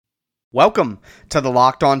Welcome to the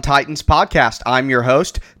Locked On Titans podcast. I'm your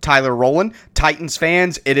host, Tyler Rowland. Titans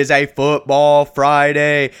fans, it is a football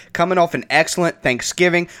Friday. Coming off an excellent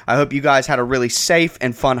Thanksgiving. I hope you guys had a really safe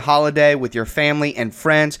and fun holiday with your family and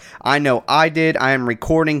friends. I know I did. I am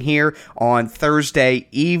recording here on Thursday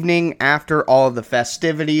evening after all of the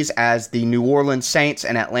festivities as the New Orleans Saints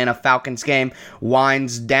and Atlanta Falcons game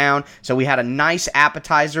winds down. So we had a nice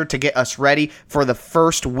appetizer to get us ready for the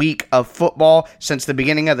first week of football since the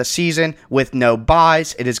beginning of the season. With no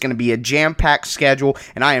buys. It is going to be a jam-packed schedule,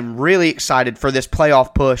 and I am really excited for this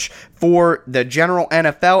playoff push for the general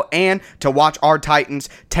NFL and to watch our Titans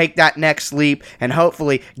take that next leap and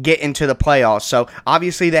hopefully get into the playoffs. So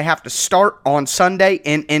obviously they have to start on Sunday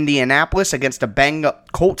in Indianapolis against a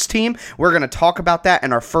banged-up Colts team. We're going to talk about that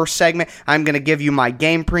in our first segment. I'm going to give you my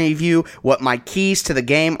game preview, what my keys to the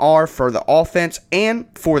game are for the offense and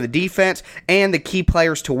for the defense, and the key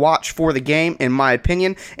players to watch for the game, in my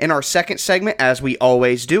opinion. In our second segment, as we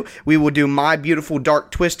always do, we will do my beautiful dark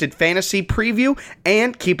twisted fantasy preview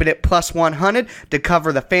and keeping it plus 100 to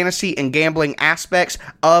cover the fantasy and gambling aspects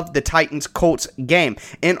of the Titans-Colts game.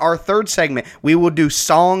 In our third segment, we will do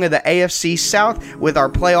Song of the AFC South with our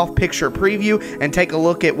playoff picture preview and take a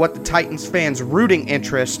look at what the Titans fans' rooting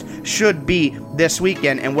interest should be this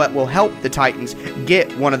weekend and what will help the Titans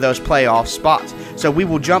get one of those playoff spots. So we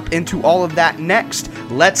will jump into all of that next.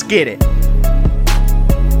 Let's get it.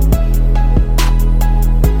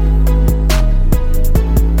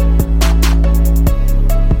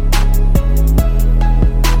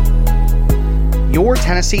 Your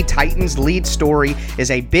Tennessee Titans lead story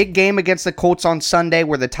is a big game against the Colts on Sunday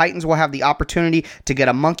where the Titans will have the opportunity to get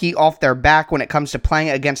a monkey off their back when it comes to playing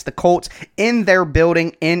against the Colts in their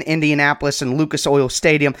building in Indianapolis and Lucas Oil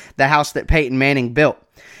Stadium, the house that Peyton Manning built.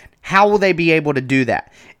 How will they be able to do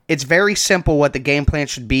that? It's very simple what the game plan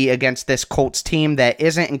should be against this Colts team that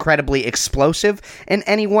isn't incredibly explosive in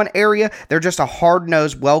any one area. They're just a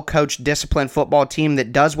hard-nosed, well-coached, disciplined football team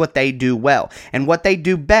that does what they do well. And what they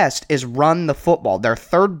do best is run the football. They're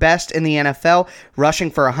third best in the NFL,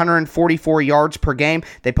 rushing for 144 yards per game.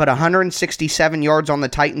 They put 167 yards on the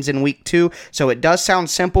Titans in week 2. So it does sound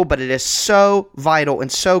simple, but it is so vital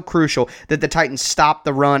and so crucial that the Titans stop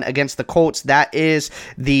the run against the Colts. That is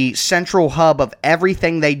the central hub of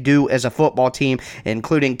everything they do as a football team,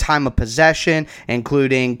 including time of possession,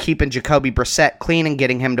 including keeping Jacoby Brissett clean and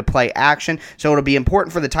getting him to play action. So it'll be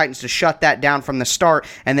important for the Titans to shut that down from the start,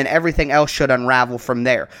 and then everything else should unravel from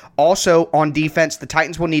there. Also, on defense, the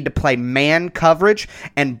Titans will need to play man coverage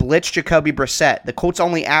and blitz Jacoby Brissett. The Colts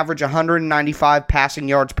only average 195 passing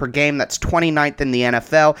yards per game. That's 29th in the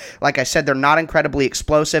NFL. Like I said, they're not incredibly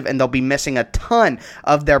explosive, and they'll be missing a ton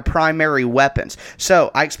of their primary weapons. So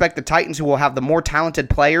I expect the Titans, who will have the more talented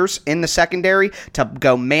players in the secondary, to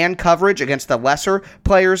go man coverage against the lesser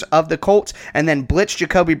players of the Colts and then blitz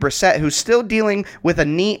Jacoby Brissett, who's still dealing with a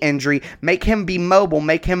knee injury, make him be mobile,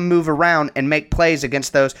 make him move around and make plays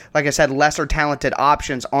against those, like I said, lesser talented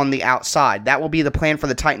options on the outside. That will be the plan for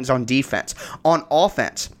the Titans on defense. On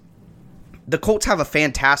offense, the Colts have a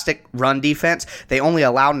fantastic run defense. They only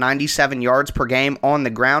allow 97 yards per game on the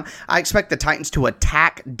ground. I expect the Titans to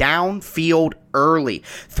attack downfield early.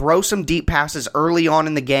 Throw some deep passes early on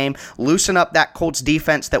in the game. Loosen up that Colts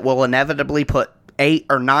defense that will inevitably put 8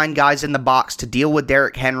 or 9 guys in the box to deal with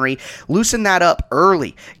Derrick Henry. Loosen that up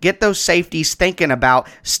early. Get those safeties thinking about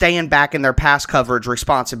staying back in their pass coverage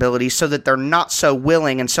responsibilities so that they're not so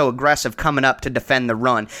willing and so aggressive coming up to defend the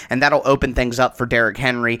run, and that'll open things up for Derrick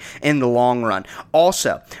Henry in the long run.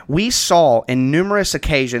 Also, we saw in numerous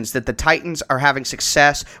occasions that the Titans are having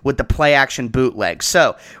success with the play-action bootleg.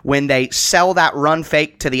 So, when they sell that run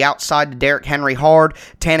fake to the outside to Derrick Henry hard,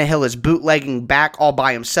 Tannehill is bootlegging back all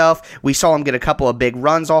by himself. We saw him get a couple of big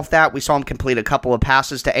runs off that. We saw him complete a couple of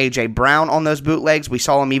passes to A.J. Brown on those bootlegs. We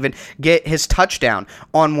saw him even get his touchdown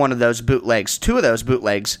on one of those bootlegs, 2 of those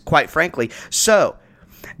bootlegs, quite frankly. So,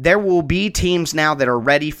 there will be teams now that are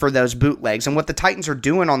ready for those bootlegs. And what the Titans are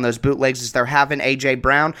doing on those bootlegs is they're having A.J.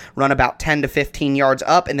 Brown run about 10 to 15 yards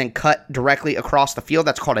up and then cut directly across the field.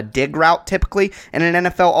 That's called a dig route typically in an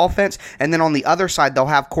NFL offense. And then on the other side, they'll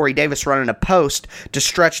have Corey Davis running a post to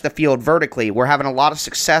stretch the field vertically. We're having a lot of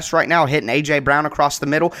success right now hitting A.J. Brown across the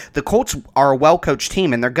middle. The Colts are a well-coached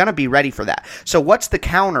team, and they're going to be ready for that. So what's the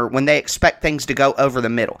counter when they expect things to go over the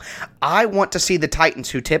middle? I want to see the Titans,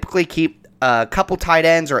 who typically keep a couple tight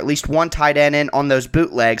ends or at least one tight end in on those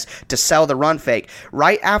bootlegs to sell the run fake.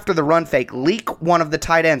 Right after the run fake, leak one of the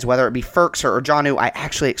tight ends, whether it be Firkser or Jonnu. I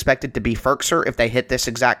actually expect it to be Firkser if they hit this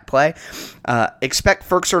exact play. Expect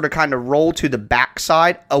Firkser to kind of roll to the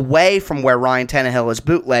backside away from where Ryan Tannehill is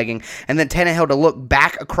bootlegging, and then Tannehill to look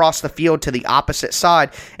back across the field to the opposite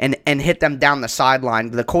side and hit them down the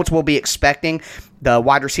sideline. The Colts will be expecting the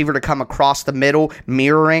wide receiver to come across the middle,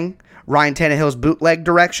 mirroring Ryan Tannehill's bootleg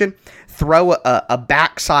direction, throw a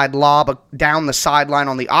backside lob down the sideline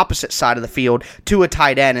on the opposite side of the field to a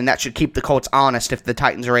tight end, and that should keep the Colts honest if the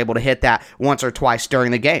Titans are able to hit that once or twice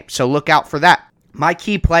during the game. So look out for that. My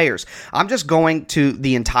key players, I'm just going to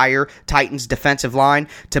the entire Titans defensive line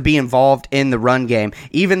to be involved in the run game.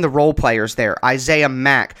 Even the role players there, Isaiah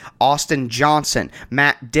Mack, Austin Johnson,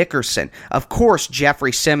 Matt Dickerson. Of course,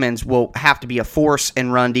 Jeffrey Simmons will have to be a force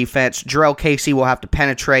in run defense. Jarrell Casey will have to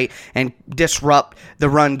penetrate and disrupt the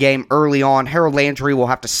run game early on. Harold Landry will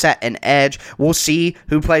have to set an edge. We'll see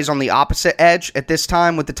who plays on the opposite edge at this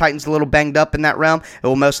time with the Titans a little banged up in that realm. It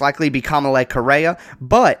will most likely be Kamalei Correa,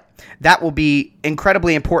 but that will be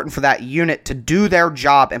incredibly important for that unit to do their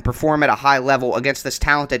job and perform at a high level against this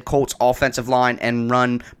talented Colts offensive line and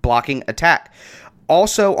run blocking attack.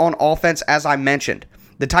 Also on offense, as I mentioned,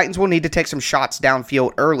 the Titans will need to take some shots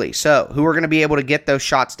downfield early. So, who are going to be able to get those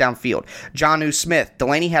shots downfield? Jonnu Smith.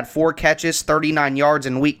 Delaney had 4 catches, 39 yards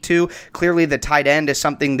in week 2. Clearly, the tight end is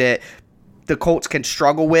something that the Colts can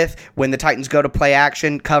struggle with when the Titans go to play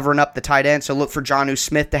action, covering up the tight end. So look for Jonnu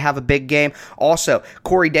Smith to have a big game. Also,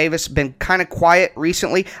 Corey Davis been kind of quiet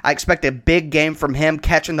recently. I expect a big game from him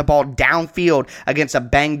catching the ball downfield against a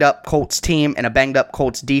banged-up Colts team and a banged-up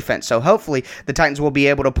Colts defense. So hopefully the Titans will be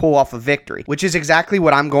able to pull off a victory, which is exactly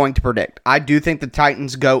what I'm going to predict. I do think the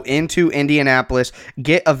Titans go into Indianapolis,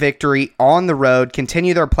 get a victory on the road,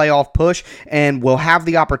 continue their playoff push, and will have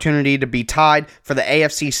the opportunity to be tied for the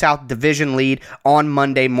AFC South Division lead on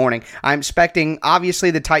Monday morning. I'm expecting, obviously,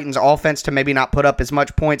 the Titans offense to maybe not put up as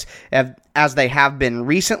much points as they have been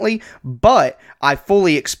recently, but I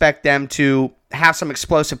fully expect them to have some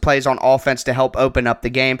explosive plays on offense to help open up the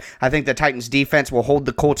game. I think the Titans defense will hold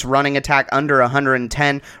the Colts running attack under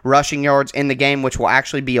 110 rushing yards in the game, which will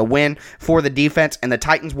actually be a win for the defense, and the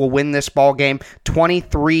Titans will win this ball game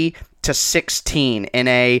 23-16 in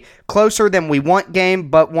a closer than we want game,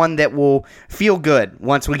 but one that will feel good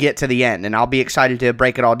once we get to the end. And I'll be excited to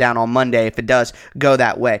break it all down on Monday if it does go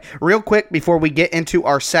that way. Real quick, before we get into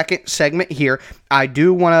our second segment here, I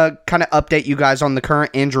do want to kind of update you guys on the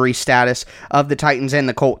current injury status of the Titans and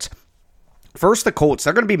the Colts. First, the Colts,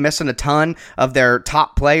 they're going to be missing a ton of their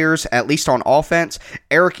top players, at least on offense.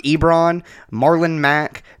 Eric Ebron, Marlon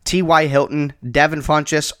Mack, T.Y. Hilton, Devin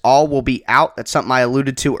Funchess, all will be out. That's something I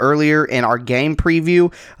alluded to earlier in our game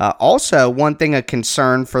preview. Also, one thing of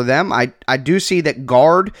concern for them, I do see that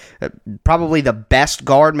guard, probably the best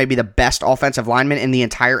guard, maybe the best offensive lineman in the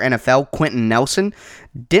entire NFL, Quentin Nelson,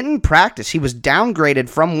 didn't practice. He was downgraded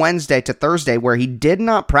from Wednesday to Thursday, where he did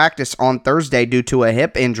not practice on Thursday due to a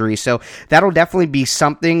hip injury. So that'll definitely be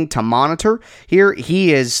something to monitor here.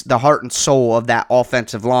 He is the heart and soul of that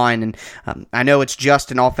offensive line. And I know it's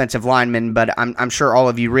just an offensive lineman, but I'm sure all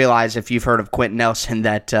of you realize, if you've heard of Quentin Nelson,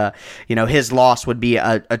 that his loss would be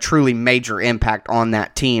a truly major impact on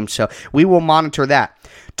that team. So we will monitor that.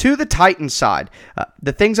 To the Titans side,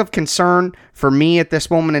 the things of concern for me at this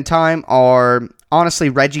moment in time are, honestly,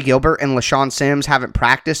 Reggie Gilbert and LaShawn Sims haven't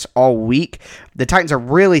practiced all week. The Titans are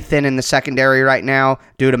really thin in the secondary right now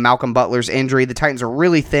due to Malcolm Butler's injury. The Titans are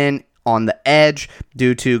really thin on the edge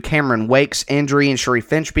due to Cameron Wake's injury and Sharif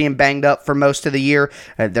Finch being banged up for most of the year.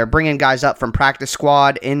 They're bringing guys up from practice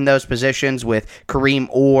squad in those positions with Kareem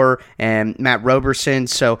Orr and Matt Roberson.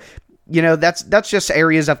 So, that's just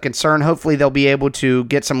areas of concern. Hopefully they'll be able to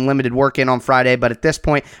get some limited work in on Friday, but at this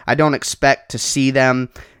point, I don't expect to see them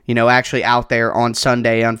actually out there on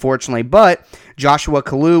Sunday, unfortunately. But Joshua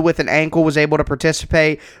Kalu with an ankle was able to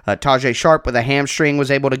participate. Tajay Sharp with a hamstring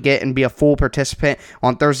was able to get and be a full participant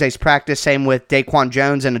on Thursday's practice. Same with Daquan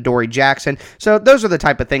Jones and Adoree Jackson. So those are the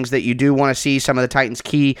type of things that you do want to see some of the Titans'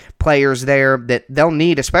 key players there that they'll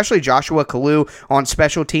need, especially Joshua Kalu on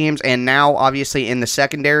special teams, and now obviously in the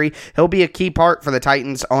secondary. He'll be a key part for the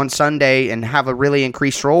Titans on Sunday and have a really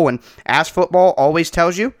increased role. And as football always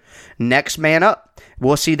tells you, next man up.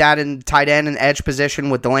 We'll see that in tight end and edge position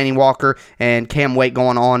with Delaney Walker and Cam Wake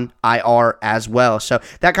going on IR as well. So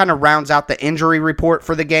that kind of rounds out the injury report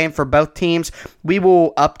for the game for both teams. We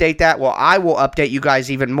will update that. Well, I will update you guys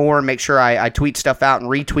even more and make sure I tweet stuff out and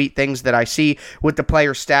retweet things that I see with the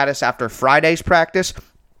player status after Friday's practice.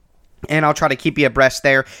 and I'll try to keep you abreast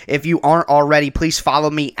there. If you aren't already, please follow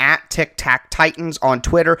me at Tic Tac Titans on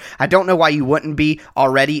Twitter. I don't know why you wouldn't be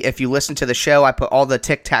already. If you listen to the show, I put all the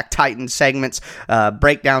Tic Tac Titans segments,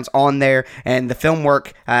 breakdowns on there, and the film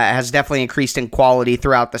work has definitely increased in quality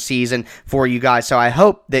throughout the season for you guys. So I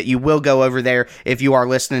hope that you will go over there if you are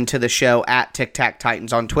listening to the show at Tic Tac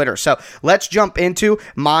Titans on Twitter. So let's jump into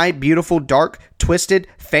my beautiful, dark, twisted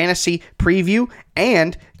fantasy preview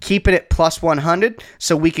and keep it at plus 100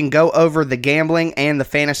 so we can go over the gambling and the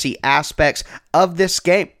fantasy aspects of this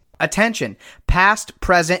game. Attention, past,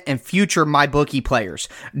 present, and future MyBookie players.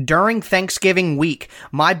 During Thanksgiving week,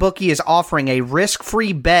 MyBookie is offering a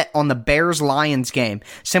risk-free bet on the Bears-Lions game.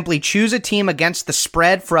 Simply choose a team against the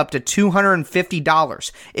spread for up to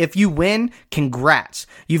 $250. If you win, congrats.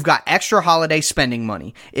 You've got extra holiday spending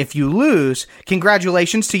money. If you lose,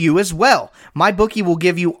 congratulations to you as well. MyBookie will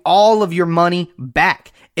give you all of your money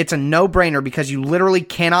back. It's a no-brainer because you literally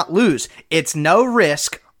cannot lose. It's no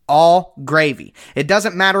risk, all gravy. It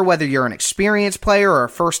doesn't matter whether you're an experienced player or a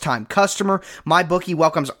first-time customer. MyBookie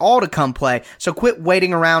welcomes all to come play, so quit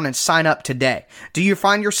waiting around and sign up today. Do you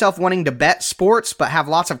find yourself wanting to bet sports but have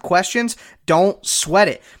lots of questions? Don't sweat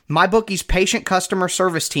it. MyBookie's patient customer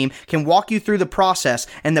service team can walk you through the process,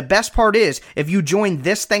 and the best part is, if you join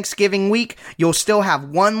this Thanksgiving week, you'll still have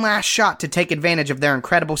one last shot to take advantage of their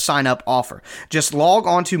incredible sign-up offer. Just log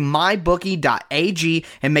on to mybookie.ag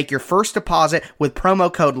and make your first deposit with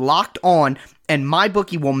promo code LOCKEDON, and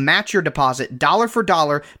MyBookie will match your deposit dollar for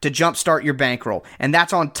dollar to jumpstart your bankroll. And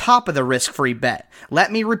that's on top of the risk-free bet. Let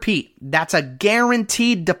me repeat, that's a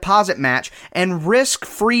guaranteed deposit match and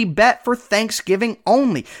risk-free bet for Thanksgiving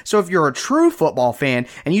only. So if you're a true football fan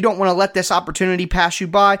and you don't want to let this opportunity pass you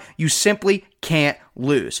by, you simply can't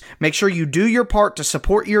lose. Make sure you do your part to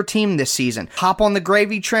support your team this season. Hop on the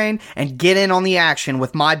gravy train and get in on the action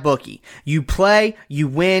with MyBookie. You play, you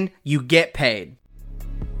win, you get paid.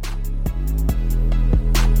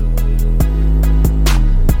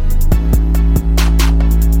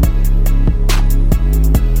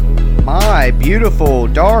 My beautiful,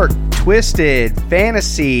 dark, twisted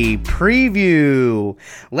fantasy preview.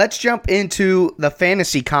 Let's jump into the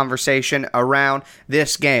fantasy conversation around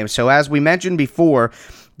this game. So as we mentioned before,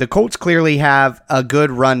 the Colts clearly have a good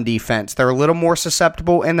run defense. They're a little more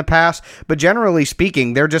susceptible in the pass, but generally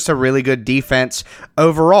speaking, they're just a really good defense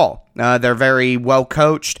overall. They're very well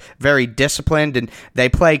coached, very disciplined, and they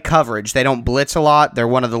play coverage. They don't blitz a lot. They're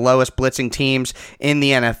one of the lowest blitzing teams in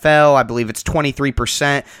the NFL. I believe it's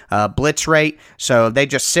 23% blitz rate. So they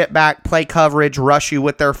just sit back, play coverage, rush you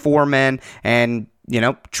with their four men, and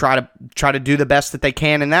try to do the best that they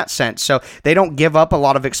can in that sense. So they don't give up a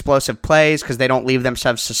lot of explosive plays because they don't leave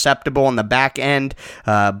themselves susceptible on the back end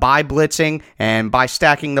by blitzing and by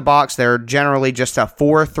stacking the box. They're generally just a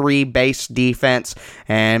 4-3 base defense,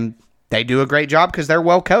 and they do a great job because they're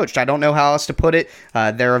well coached. I don't know how else to put it.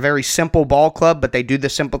 They're a very simple ball club, but they do the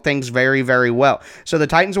simple things very, very well. So the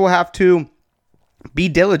Titans will have to be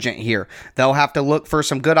diligent here. They'll have to look for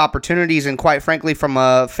some good opportunities, and quite frankly, from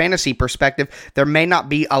a fantasy perspective, there may not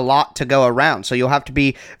be a lot to go around. So you'll have to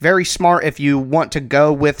be very smart if you want to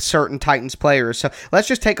go with certain Titans players. So let's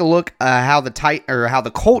just take a look how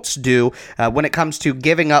the Colts do when it comes to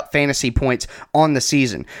giving up fantasy points on the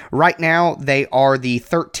season. Right now, they are the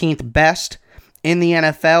 13th best in the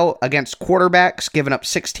NFL against quarterbacks, giving up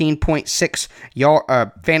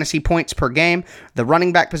 16.6 fantasy points per game. The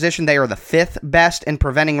running back position, they are the 5th best in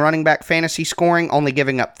preventing running back fantasy scoring, only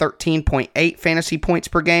giving up 13.8 fantasy points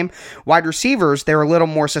per game. Wide receivers, they're a little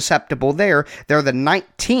more susceptible there. They're the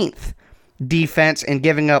 19th defense in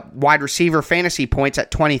giving up wide receiver fantasy points at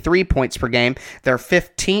 23 points per game. They're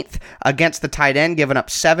 15th against the tight end, giving up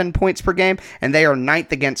 7 points per game, and they are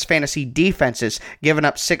 9th against fantasy defenses, giving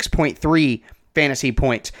up 6.3 fantasy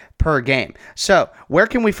points per game. So, where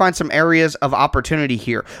can we find some areas of opportunity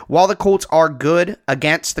here? While the Colts are good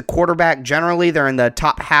against the quarterback, generally they're in the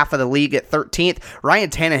top half of the league at 13th. Ryan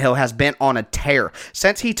Tannehill has been on a tear.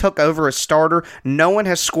 Since he took over as starter, no one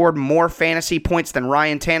has scored more fantasy points than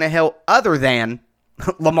Ryan Tannehill other than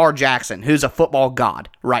Lamar Jackson, who's a football god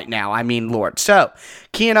right now. I mean, Lord. So,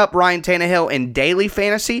 keying up Ryan Tannehill in daily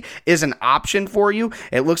fantasy is an option for you.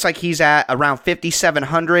 It looks like he's at around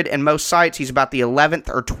 5,700 in most sites. He's about the 11th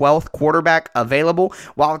or 12th quarterback available.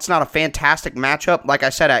 While it's not a fantastic matchup, like I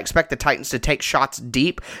said, I expect the Titans to take shots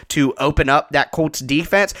deep to open up that Colts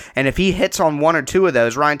defense. And if he hits on one or two of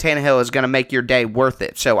those, Ryan Tannehill is going to make your day worth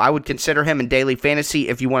it. So I would consider him in daily fantasy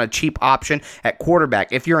if you want a cheap option at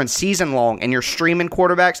quarterback. If you're in season long and you're streaming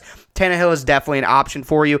quarterbacks, Tannehill is definitely an option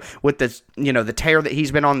for you with the tear that he's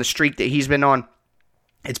been on, the streak that he's been on.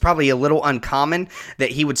 It's probably a little uncommon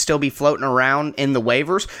that he would still be floating around in the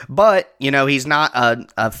waivers, but, he's not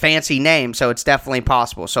a fancy name, so it's definitely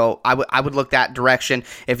possible. So I would look that direction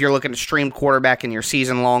if you're looking to stream quarterback in your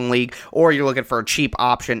season-long league, or you're looking for a cheap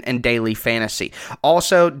option in daily fantasy.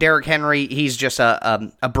 Also, Derrick Henry, he's just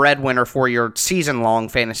a breadwinner for your season-long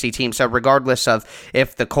fantasy team, so regardless of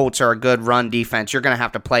if the Colts are a good run defense, you're going to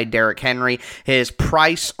have to play Derrick Henry. His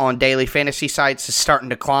price on daily fantasy sites is starting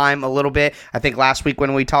to climb a little bit. I think last week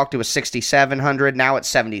when we talked, it was $6,700. Now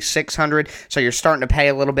it's $7,600. So you're starting to pay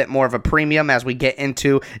a little bit more of a premium as we get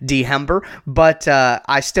into December. But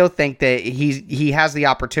I still think that he has the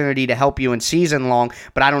opportunity to help you in season long.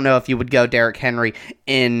 But I don't know if you would go Derrick Henry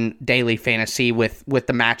in daily fantasy with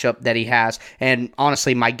the matchup that he has. And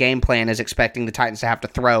honestly, my game plan is expecting the Titans to have to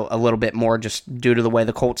throw a little bit more just due to the way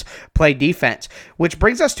the Colts play defense. Which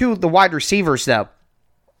brings us to the wide receivers, though.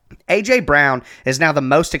 A.J. Brown is now the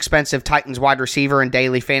most expensive Titans wide receiver in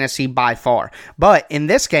daily fantasy by far. But in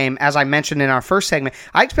this game, as I mentioned in our first segment,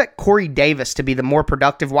 I expect Corey Davis to be the more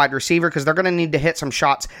productive wide receiver because they're going to need to hit some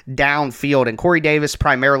shots downfield. And Corey Davis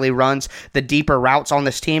primarily runs the deeper routes on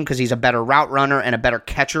this team because he's a better route runner and a better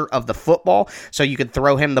catcher of the football. So you could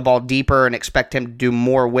throw him the ball deeper and expect him to do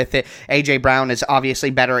more with it. A.J. Brown is obviously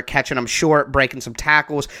better at catching them short, breaking some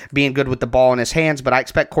tackles, being good with the ball in his hands. But I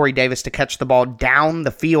expect Corey Davis to catch the ball down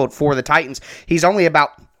the field for the Titans. He's only about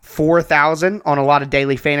 4,000 on a lot of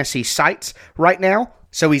daily fantasy sites right now.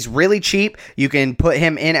 So he's really cheap. You can put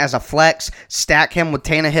him in as a flex, stack him with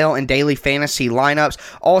Tannehill in daily fantasy lineups.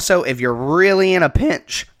 Also, if you're really in a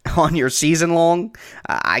pinch on your season long,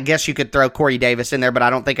 I guess you could throw Corey Davis in there, but I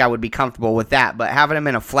don't think I would be comfortable with that. But having him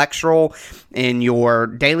in a flex role in your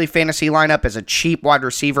daily fantasy lineup as a cheap wide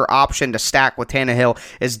receiver option to stack with Tannehill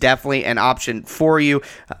is definitely an option for you.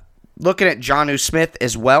 Looking at Jonnu Smith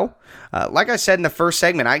as well. Like I said in the first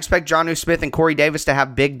segment, I expect Jonnu Smith and Corey Davis to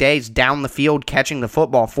have big days down the field catching the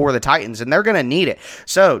football for the Titans, and they're going to need it.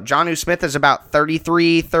 So Jonnu Smith is about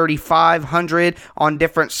 $3,300, $3,500 on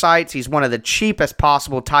different sites. He's one of the cheapest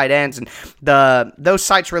possible tight ends, and those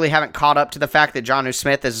sites really haven't caught up to the fact that Jonnu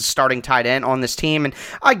Smith is a starting tight end on this team, and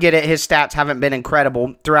I get it. His stats haven't been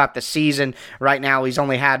incredible throughout the season. Right now, he's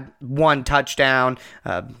only had one touchdown,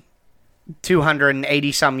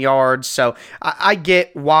 280 some yards. So I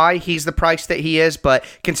get why he's the price that he is, but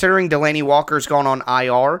considering Delanie Walker's gone on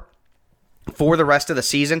IR for the rest of the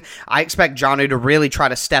season, I expect Jonnu to really try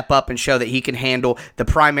to step up and show that he can handle the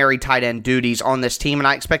primary tight end duties on this team, and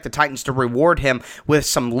I expect the Titans to reward him with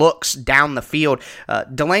some looks down the field.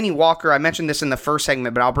 Delanie Walker, I mentioned this in the first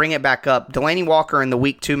segment, but I'll bring it back up. Delanie Walker in the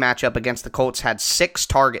Week 2 matchup against the Colts had 6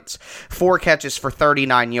 targets, 4 catches for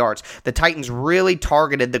 39 yards. The Titans really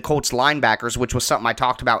targeted the Colts linebackers, which was something I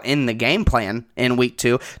talked about in the game plan in Week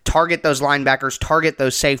 2. Target those linebackers, target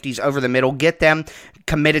those safeties over the middle, get them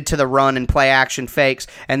committed to the run and play action fakes,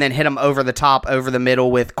 and then hit them over the top, over the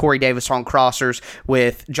middle with Corey Davis on crossers,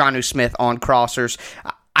 with Jonnu Smith on crossers.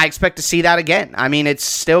 I expect to see that again. I mean, it's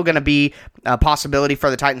still going to be a possibility for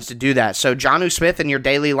the Titans to do that. So Jonnu Smith in your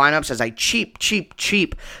daily lineups as a cheap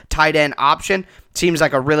tight end option seems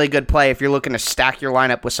like a really good play if you're looking to stack your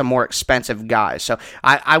lineup with some more expensive guys. So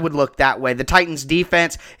I would look that way. The Titans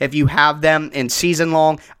defense, if you have them in season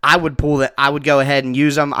long, I would pull it. I would go ahead and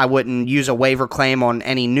use them. I wouldn't use a waiver claim on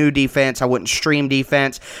any new defense. I wouldn't stream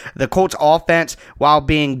defense. The Colts offense, while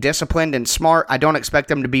being disciplined and smart, I don't expect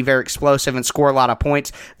them to be very explosive and score a lot of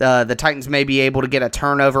points. The Titans may be able to get a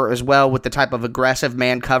turnover as well with the type of aggressive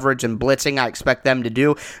man coverage and blitzing I expect them to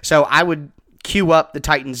do. So I would queue up the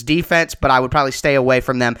Titans defense, but I would probably stay away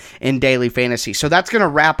from them in daily fantasy. So that's going to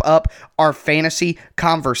wrap up our fantasy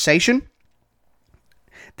conversation.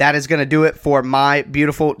 That is going to do it for my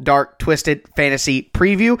beautiful, dark, twisted fantasy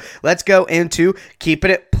preview. Let's go into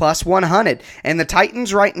keeping it plus 100. And the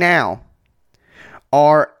Titans right now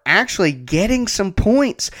are actually getting some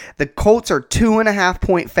points. The Colts are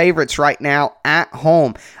 2.5-point favorites right now at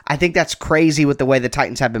home. I think that's crazy with the way the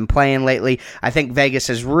Titans have been playing lately. I think Vegas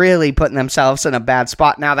is really putting themselves in a bad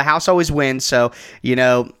spot. Now, the house always wins, so,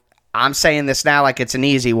 I'm saying this now like it's an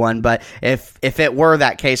easy one, but if it were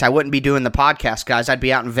that case, I wouldn't be doing the podcast, guys. I'd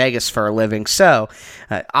be out in Vegas for a living. So,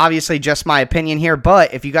 obviously, just my opinion here.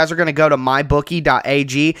 But if you guys are going to go to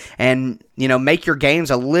mybookie.ag and make your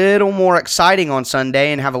games a little more exciting on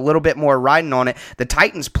Sunday and have a little bit more riding on it, the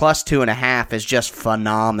Titans plus 2.5 is just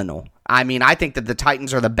phenomenal. I mean, I think that the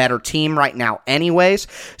Titans are the better team right now anyways.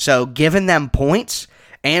 So, giving them points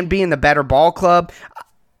and being the better ball club,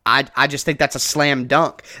 I just think that's a slam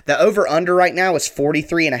dunk. The over-under right now is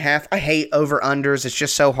 43.5. I hate over-unders. It's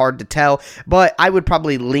just so hard to tell. But I would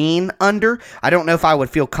probably lean under. I don't know if I would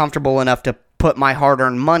feel comfortable enough to put my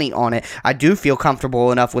hard-earned money on it. I do feel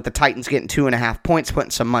comfortable enough with the Titans getting 2.5 points,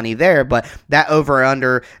 putting some money there, but that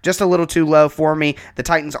over-under, just a little too low for me. The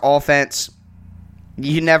Titans offense,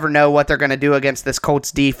 you never know what they're going to do against this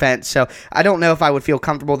Colts defense, so I don't know if I would feel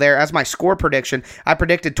comfortable there. As my score prediction, I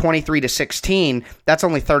predicted 23-16. That's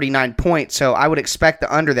only 39 points, so I would expect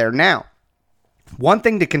the under there. Now, one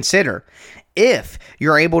thing to consider, if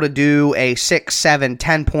you're able to do a 6, 7,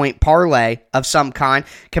 10-point parlay of some kind,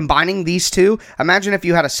 combining these two, imagine if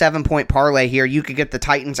you had a 7-point parlay here, you could get the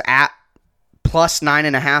Titans at plus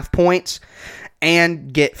 9.5 points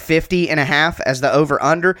and get 50.5 as the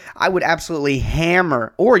over-under. I would absolutely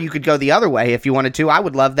hammer, or you could go the other way if you wanted to. I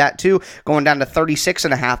would love that too, going down to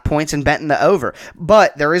 36.5 points and betting the over.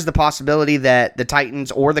 But there is the possibility that the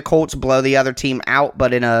Titans or the Colts blow the other team out,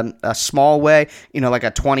 but in a small way, like a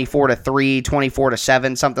 24-3,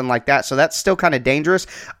 24-7, something like that. So that's still kind of dangerous.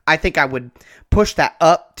 I think I would push that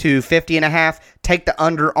up to 50.5, take the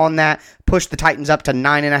under on that, push the Titans up to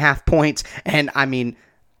 9.5 points, and I'd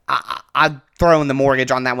throw in the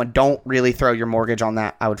mortgage on that one. Don't really throw your mortgage on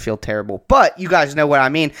that. I would feel terrible. But you guys know what I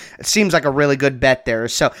mean. It seems like a really good bet there.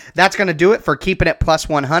 So that's going to do it for keeping it plus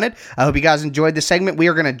 100. I hope you guys enjoyed the segment. We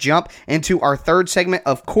are going to jump into our third segment,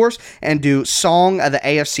 of course, and do Song of the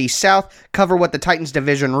AFC South, cover what the Titans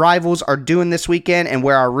division rivals are doing this weekend and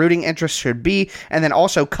where our rooting interest should be, and then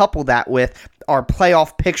also couple that with our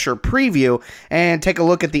playoff picture preview and take a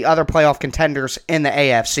look at the other playoff contenders in the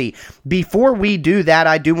AFC. Before we do that,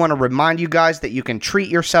 I do want to remind you guys that you can treat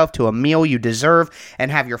yourself to a meal you deserve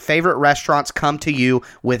and have your favorite restaurants come to you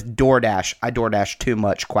with DoorDash. I DoorDash too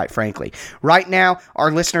much, quite frankly. Right now,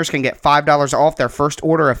 our listeners can get $5 off their first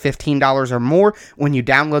order of $15 or more when you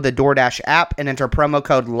download the DoorDash app and enter promo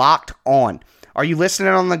code LOCKEDON. Are you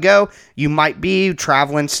listening on the go? You might be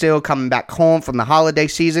traveling still, coming back home from the holiday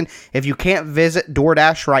season. If you can't visit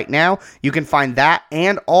DoorDash right now, you can find that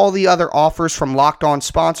and all the other offers from Locked On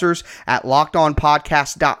sponsors at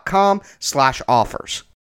lockedonpodcast.com/offers.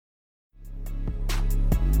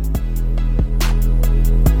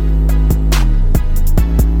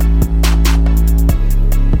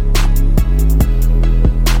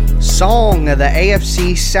 Song of the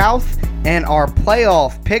AFC South and our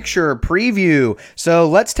playoff picture preview. So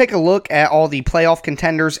let's take a look at all the playoff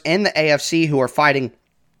contenders in the AFC who are fighting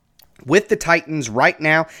with the Titans right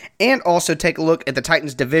now, and also take a look at the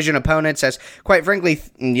Titans division opponents, as quite frankly,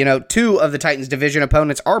 two of the Titans division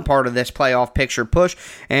opponents are part of this playoff picture push,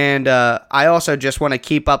 and I also just want to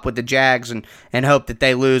keep up with the Jags and hope that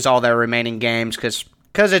they lose all their remaining games, because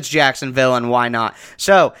it's Jacksonville, and why not?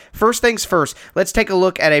 So, first things first, let's take a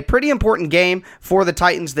look at a pretty important game for the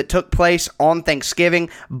Titans that took place on Thanksgiving.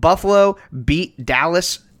 Buffalo beat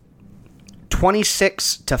Dallas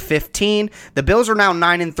 26-15. The Bills are now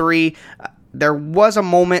 9-3. There was a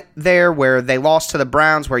moment there where they lost to the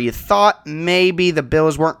Browns where you thought maybe the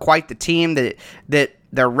Bills weren't quite the team that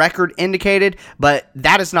their record indicated, but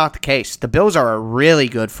that is not the case. The Bills are a really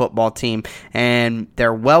good football team, and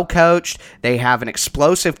they're well coached. They have an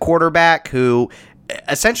explosive quarterback who,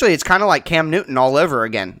 essentially, it's kind of like Cam Newton all over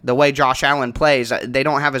again, the way Josh Allen plays. They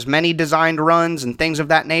don't have as many designed runs and things of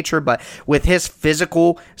that nature, but with his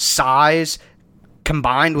physical size,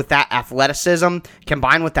 combined with that athleticism,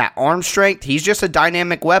 combined with that arm strength, he's just a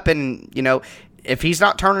dynamic weapon. If he's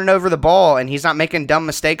not turning over the ball and he's not making dumb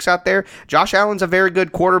mistakes out there, Josh Allen's a very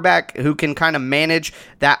good quarterback who can kind of manage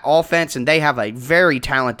that offense, and they have a very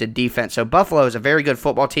talented defense. So Buffalo is a very good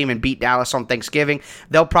football team and beat Dallas on Thanksgiving.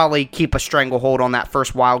 They'll probably keep a stranglehold on that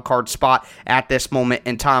first wild card spot at this moment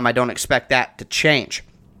in time. I don't expect that to change.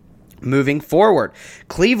 Moving forward,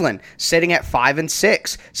 Cleveland sitting at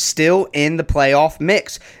 5-6, still in the playoff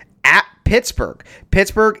mix. At Pittsburgh.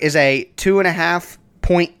 Pittsburgh is a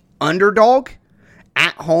 2.5-point underdog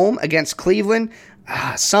at home against Cleveland.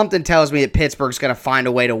 Something tells me that Pittsburgh's going to find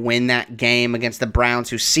a way to win that game against the Browns,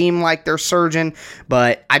 who seem like they're surging,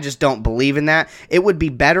 but I just don't believe in that. It would be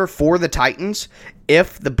better for the Titans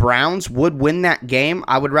if the Browns would win that game.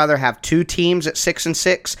 I would rather have two teams at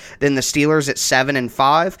 6-6 than the Steelers at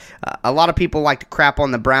 7-5. A lot of people like to crap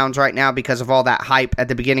on the Browns right now because of all that hype at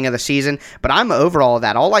the beginning of the season, but I'm over all of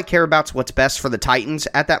that. All I care about is what's best for the Titans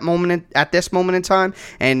at this moment in time,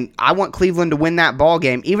 and I want Cleveland to win that ball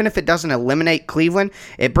game. Even if it doesn't eliminate Cleveland,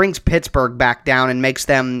 it brings Pittsburgh back down and makes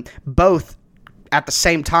them both at the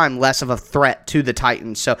same time less of a threat to the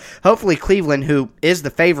Titans. So hopefully Cleveland, who is the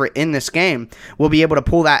favorite in this game, will be able to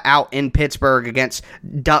pull that out in Pittsburgh against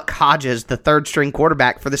Duck Hodges, the third-string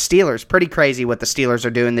quarterback for the Steelers. Pretty crazy what the Steelers are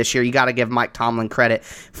doing this year. You got to give Mike Tomlin credit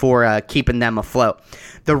for keeping them afloat.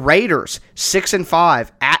 The Raiders,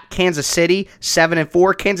 6-5 at Kansas City,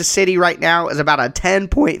 7-4. Kansas City right now is about a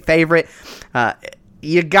 10-point favorite.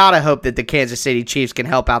 You got to hope that the Kansas City Chiefs can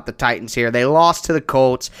help out the Titans here. They lost to the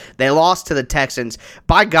Colts. They lost to the Texans.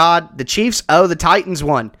 By God, the Chiefs owe the Titans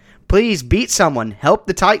one. Please beat someone. Help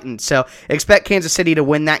the Titans. So expect Kansas City to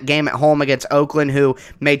win that game at home against Oakland, who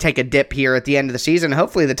may take a dip here at the end of the season.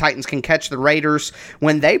 Hopefully the Titans can catch the Raiders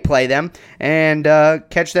when they play them and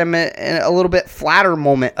catch them in a little bit flatter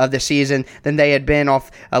moment of the season than they had been off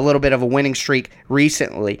a little bit of a winning streak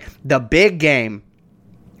recently. The big game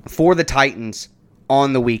for the Titans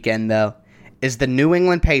on the weekend, though, is the New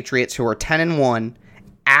England Patriots, who are 10-1,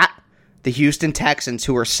 at the Houston Texans,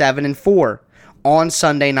 who are 7-4, on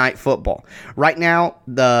Sunday Night Football. Right now,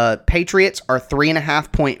 the Patriots are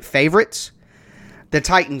 3.5-point favorites. The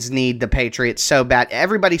Titans need the Patriots so bad.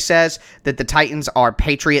 Everybody says that the Titans are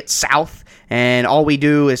Patriots South, and all we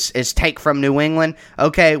do is take from New England.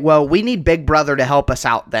 Okay, well, we need Big Brother to help us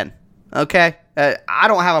out then. Okay? I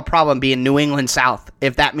don't have a problem being New England South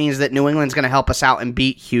if that means that New England's going to help us out and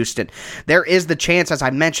beat Houston. There is the chance, as I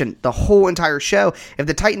mentioned, the whole entire show, if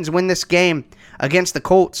the Titans win this game against the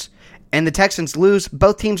Colts and the Texans lose,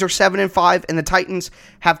 both teams are 7-5, and the Titans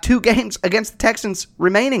have 2 games against the Texans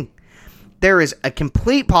remaining. There is a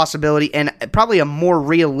complete possibility, and probably a more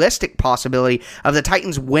realistic possibility, of the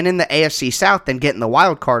Titans winning the AFC South than getting the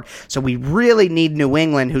wild card. So we really need New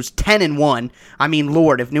England, who's 10-1. I mean,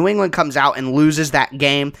 Lord, if New England comes out and loses that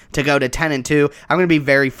game to go to 10-2, I'm going to be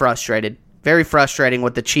very frustrated. Very frustrating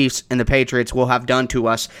what the Chiefs and the Patriots will have done to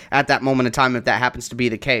us at that moment in time if that happens to be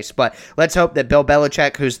the case. But let's hope that Bill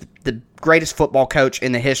Belichick, who's the greatest football coach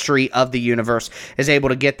in the history of the universe, is able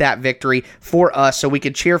to get that victory for us so we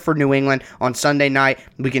can cheer for New England on Sunday night.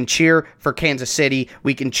 We can cheer for Kansas City.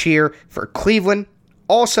 We can cheer for Cleveland.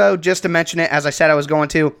 Also, just to mention it, as I said I was going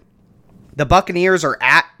to, the Buccaneers are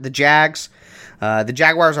at the Jags. The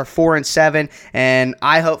Jaguars are 4-7, and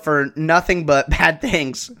I hope for nothing but bad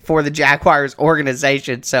things for the Jaguars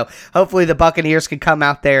organization. So hopefully the Buccaneers can come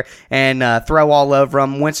out there and throw all over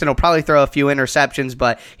them. Winston will probably throw a few interceptions,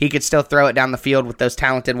 but he could still throw it down the field with those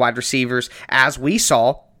talented wide receivers, as we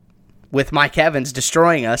saw with Mike Evans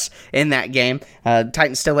destroying us in that game.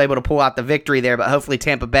 Titans still able to pull out the victory there, but hopefully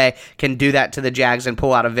Tampa Bay can do that to the Jags and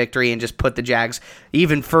pull out a victory and just put the Jags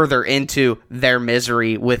even further into their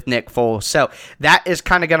misery with Nick Foles. So that is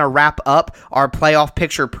kind of going to wrap up our playoff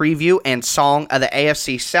picture preview and song of the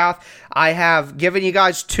AFC South. I have given you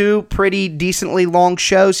guys 2 pretty decently long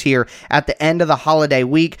shows here at the end of the holiday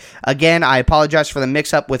week. Again, I apologize for the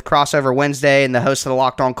mix-up with Crossover Wednesday and the host of the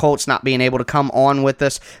Locked On Colts not being able to come on with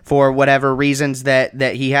us for whatever reasons that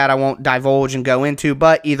he had. I won't divulge and go into,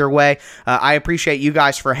 but either way, I appreciate you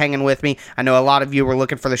guys for hanging with me. I know a lot of you were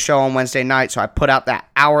looking for the show on Wednesday night, so I put out that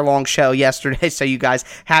hour-long show yesterday so you guys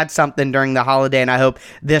had something during the holiday, and I hope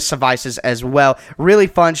this suffices as well. Really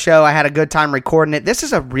fun show. I had a good time recording it. This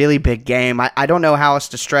is a really big game. I don't know how else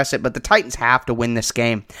to stress it, but the Titans have to win this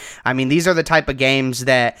game. I mean, these are the type of games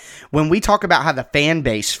that when we talk about how the fan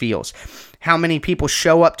base feels, how many people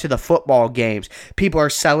show up to the football games, people are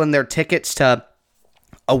selling their tickets to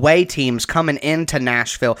away teams coming into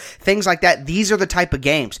Nashville, things like that. These are the type of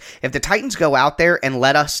games. If the Titans go out there and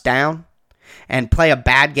let us down and play a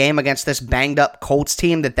bad game against this banged up Colts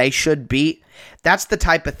team that they should beat, that's the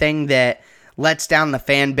type of thing that lets down the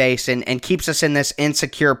fan base and keeps us in this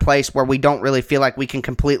insecure place where we don't really feel like we can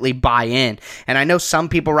completely buy in. And I know some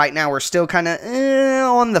people right now are still kind of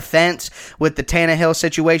on the fence with the Tannehill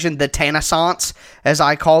situation, the Tannissance, as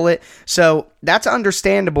I call it. So that's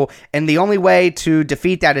understandable, and the only way to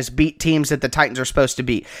defeat that is beat teams that the Titans are supposed to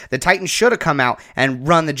beat. The Titans should have come out and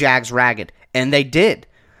run the Jags ragged, and they did.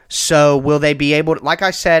 So will they be able to, like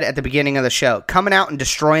I said at the beginning of the show, coming out and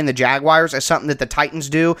destroying the Jaguars is something that the Titans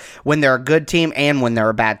do when they're a good team and when they're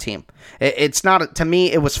a bad team. It's not, to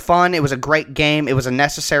me, it was fun. It was a great game. It was a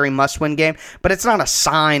necessary must-win game, but it's not a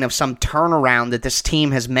sign of some turnaround that this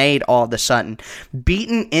team has made all of a sudden.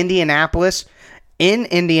 Beating Indianapolis in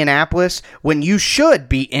Indianapolis when you should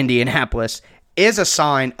beat Indianapolis is a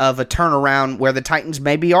sign of a turnaround where the Titans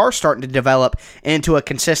maybe are starting to develop into a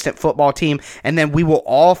consistent football team, and then we will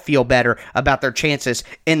all feel better about their chances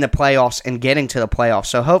in the playoffs and getting to the playoffs.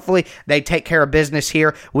 So hopefully they take care of business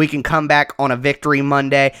here. We can come back on a Victory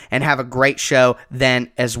Monday and have a great show then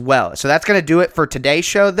as well. So that's going to do it for today's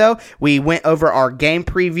show, though. We went over our game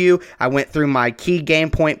preview. I went through my key game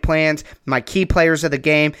point plans, my key players of the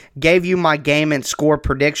game, gave you my game and score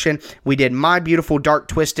prediction. We did my beautiful dark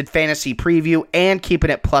twisted fantasy preview preview and keeping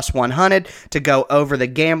it plus 100 to go over the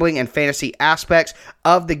gambling and fantasy aspects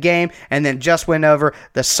of the game, and then just went over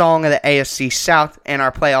the song of the AFC South and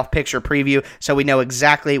our playoff picture preview, so we know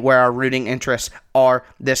exactly where our rooting interests are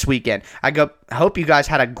this weekend. I hope you guys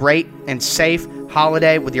had a great and safe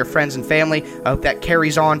holiday with your friends and family. I hope that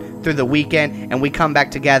carries on through the weekend and we come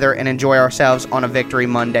back together and enjoy ourselves on a Victory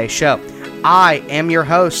Monday show. I am your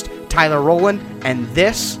host, Tyler Rowland, and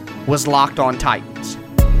this was Locked On Titans.